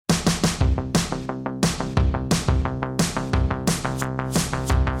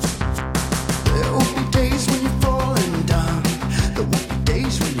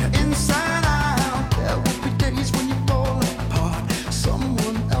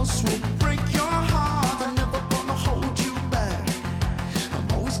else will break your heart. I'm never gonna hold you back.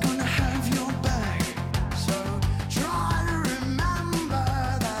 I'm always gonna have your back. So try to remember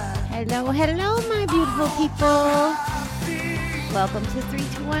that. Hello, my beautiful people. Welcome to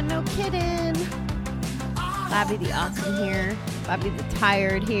 321 No Kidding. Bobby the Awesome here. Bobby the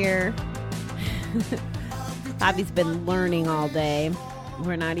Tired here. Bobby's been learning all day.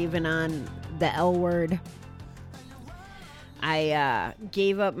 We're not even on the L word. I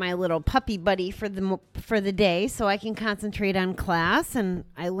gave up my little puppy buddy for the day so I can concentrate on class, and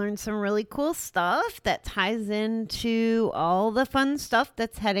I learned some really cool stuff that ties into all the fun stuff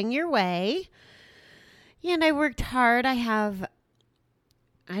that's heading your way. And I worked hard. I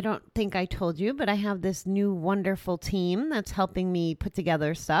don't think I told you, but I have this new wonderful team that's helping me put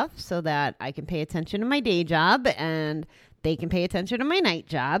together stuff so that I can pay attention to my day job and they can pay attention to my night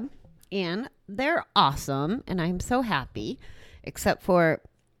job. And they're awesome, and I'm so happy, except for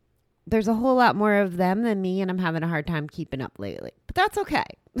there's a whole lot more of them than me, and I'm having a hard time keeping up lately. But that's okay.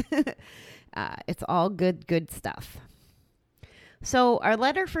 It's all good stuff. So our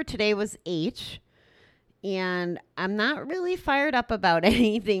letter for today was H, and I'm not really fired up about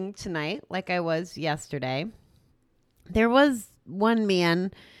anything tonight like I was yesterday. There was one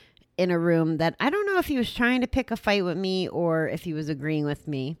man in a room that I don't know if he was trying to pick a fight with me or if he was agreeing with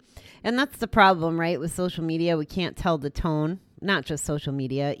me. And that's the problem, right? With social media, we can't tell the tone. Not just social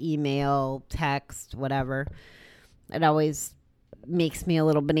media, email, text, whatever. It always makes me a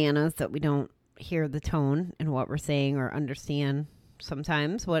little bananas that we don't hear the tone in what we're saying or understand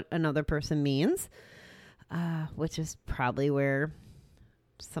sometimes what another person means, which is probably where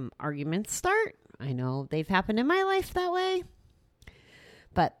some arguments start. I know they've happened in my life that way.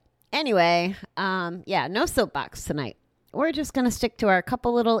 But anyway, no soapbox tonight. We're just going to stick to our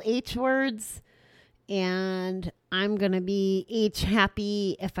couple little H words, and I'm going to be H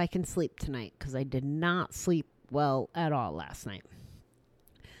happy if I can sleep tonight because I did not sleep well at all last night.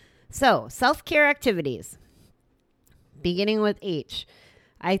 So, self-care activities, beginning with H.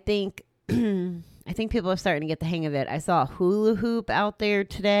 I think people are starting to get the hang of it. I saw a hula hoop out there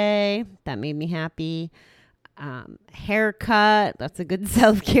today. That made me happy. Haircut, that's a good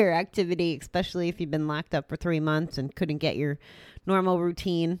self-care activity, especially if you've been locked up for 3 months and couldn't get your normal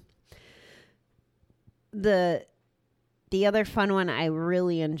routine. The other fun one I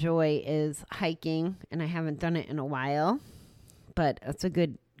really enjoy is hiking, and I haven't done it in a while, but that's a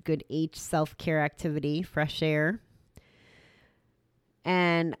good H self-care activity, fresh air.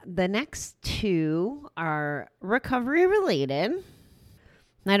 And the next two are recovery related.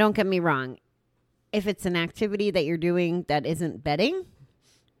 Now, don't get me wrong. If it's an activity that you're doing that isn't betting,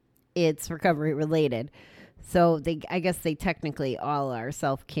 it's recovery related. So I guess they technically all are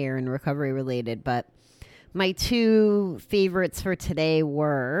self-care and recovery related. But my two favorites for today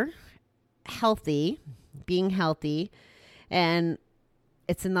were being healthy. And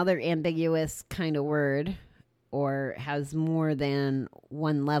it's another ambiguous kind of word or has more than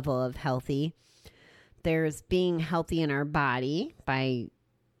one level of healthy. There's being healthy in our body by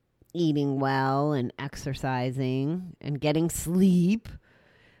eating well and exercising and getting sleep.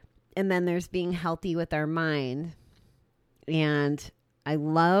 And then there's being healthy with our mind. And I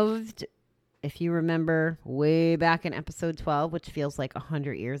loved, if you remember way back in episode 12, which feels like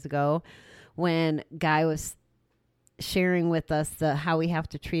 100 years ago, when Guy was sharing with us how we have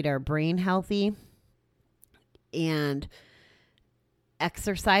to treat our brain healthy and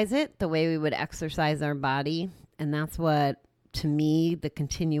exercise it the way we would exercise our body. And that's what, to me, the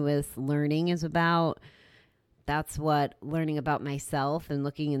continuous learning is about. That's what learning about myself and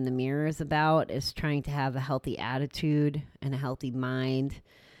looking in the mirror is about, is trying to have a healthy attitude and a healthy mind.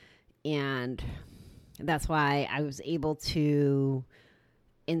 And that's why I was able to,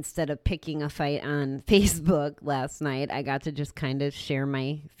 instead of picking a fight on Facebook last night, I got to just kind of share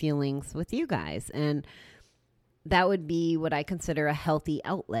my feelings with you guys. And that would be what I consider a healthy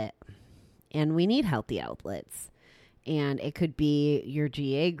outlet. And we need healthy outlets. And it could be your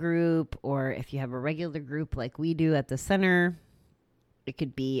GA group, or if you have a regular group like we do at the center, it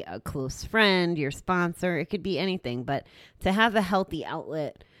could be a close friend, your sponsor. It could be anything. But to have a healthy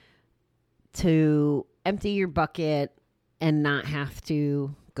outlet to empty your bucket and not have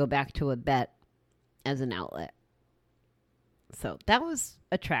to go back to a bet as an outlet. So that was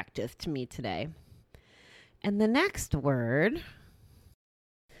attractive to me today. And the next one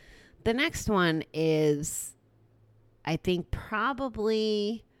is, I think,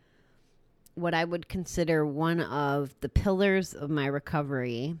 probably what I would consider one of the pillars of my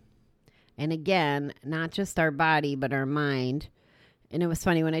recovery. And again, not just our body, but our mind. And it was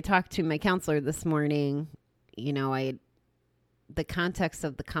funny when I talked to my counselor this morning, I the context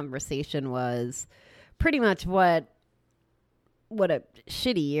of the conversation was pretty much what a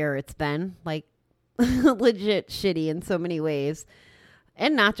shitty year it's been, like legit shitty in so many ways.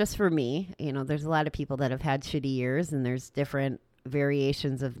 And not just for me, you know, there's a lot of people that have had shitty years, and there's different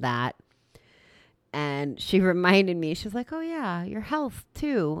variations of that. And she reminded me, she's like, oh yeah, your health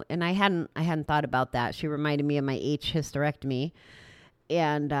too. And I hadn't thought about that. She reminded me of my H hysterectomy.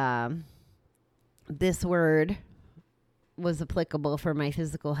 And this word was applicable for my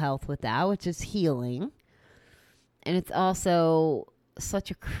physical health with that, which is healing. And it's also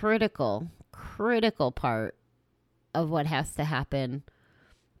such a critical part of what has to happen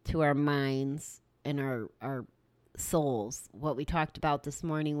to our minds and our souls. What we talked about this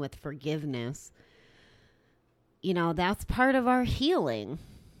morning with forgiveness, you know, that's part of our healing.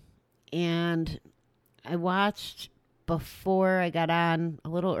 And I watched, before I got on a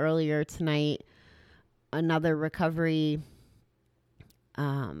little earlier tonight, another recovery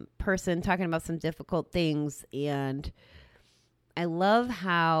person talking about some difficult things. And I love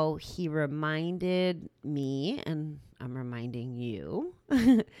how he reminded me, and I'm reminding you,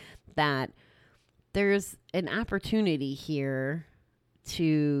 that there's an opportunity here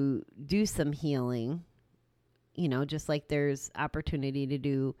to do some healing, you know, just like there's opportunity to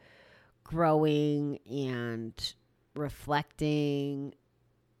do growing and reflecting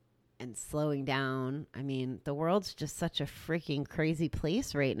and slowing down. I mean, the world's just such a freaking crazy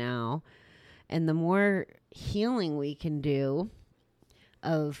place right now. And the more healing we can do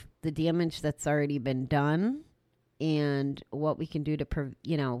of the damage that's already been done, and what we can do to,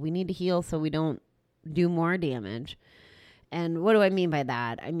 we need to heal so we don't do more damage. And what do I mean by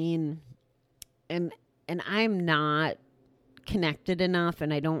that? I mean, and I'm not connected enough,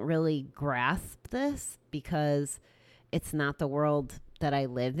 and I don't really grasp this because it's not the world that I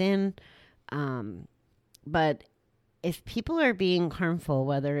live in. But if people are being harmful,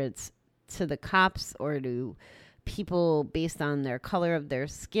 whether it's to the cops or to people based on their color of their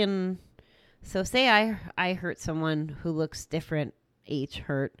skin. So say I hurt someone who looks different,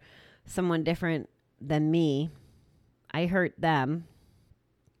 hurt someone different than me. I hurt them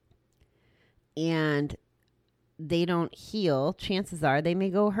and they don't heal. Chances are they may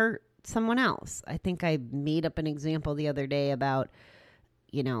go hurt someone else. I think I made up an example the other day about,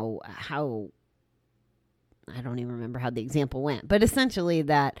 you know, how, I don't even remember how the example went, but essentially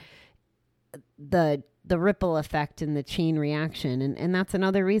that the ripple effect and the chain reaction. And that's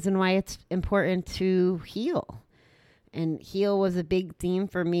another reason why it's important to heal. And heal was a big theme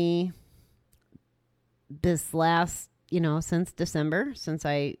for me this last, since December, since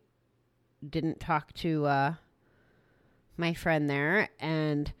I didn't talk to my friend there.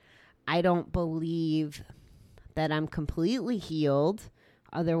 And I don't believe that I'm completely healed.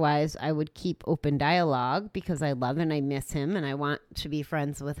 Otherwise, I would keep open dialogue because I love and I miss him and I want to be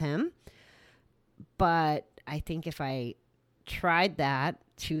friends with him. But I think if I tried that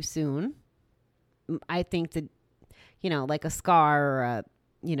too soon, I think that, like a scar or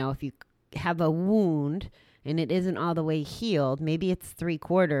if you have a wound and it isn't all the way healed, maybe it's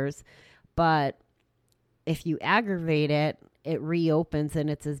 3/4, but if you aggravate it, it reopens and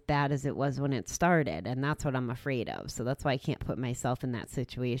it's as bad as it was when it started. And that's what I'm afraid of. So that's why I can't put myself in that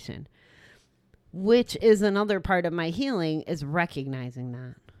situation, which is another part of my healing, is recognizing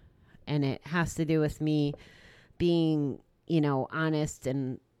that. And it has to do with me being, honest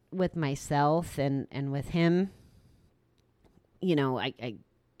and with myself and with him. I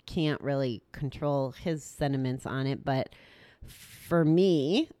can't really control his sentiments on it, but for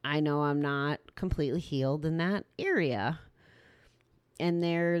me, I know I'm not completely healed in that area. And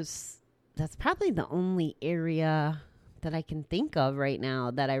that's probably the only area that I can think of right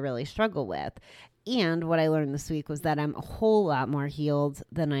now that I really struggle with. And what I learned this week was that I'm a whole lot more healed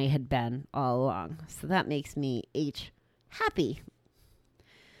than I had been all along. So that makes me happy.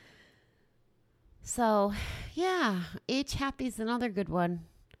 So yeah, happy is another good one.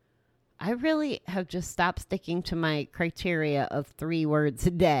 I really have just stopped sticking to my criteria of 3 words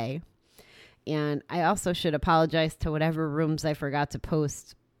a day. And I also should apologize to whatever rooms I forgot to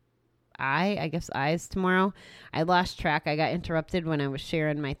post. I guess I's tomorrow. I lost track. I got interrupted when I was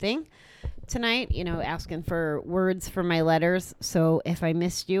sharing my thing tonight, asking for words for my letters. So if I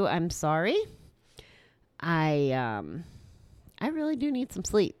missed you, I'm sorry. I really do need some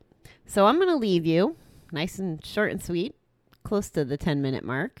sleep. So I'm going to leave you nice and short and sweet, close to the 10-minute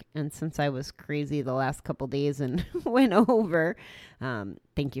mark. And since I was crazy the last couple days and went over,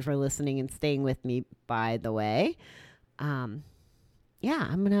 thank you for listening and staying with me, by the way. I'm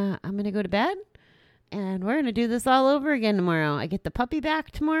gonna go to bed, and we're gonna do this all over again tomorrow. I get the puppy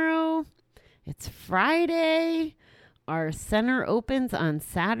back tomorrow. It's Friday. our center opens on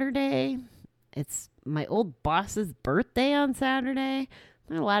Saturday. It's my old boss's birthday on Saturday.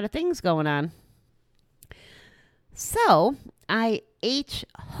 There are a lot of things going on. So I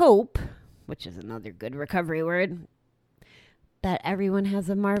hope, which is another good recovery word, that everyone has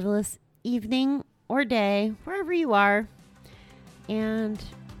a marvelous evening or day, wherever you are. And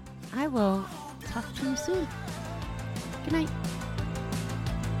I will talk to you soon. Good night.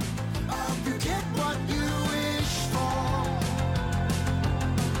 You get what you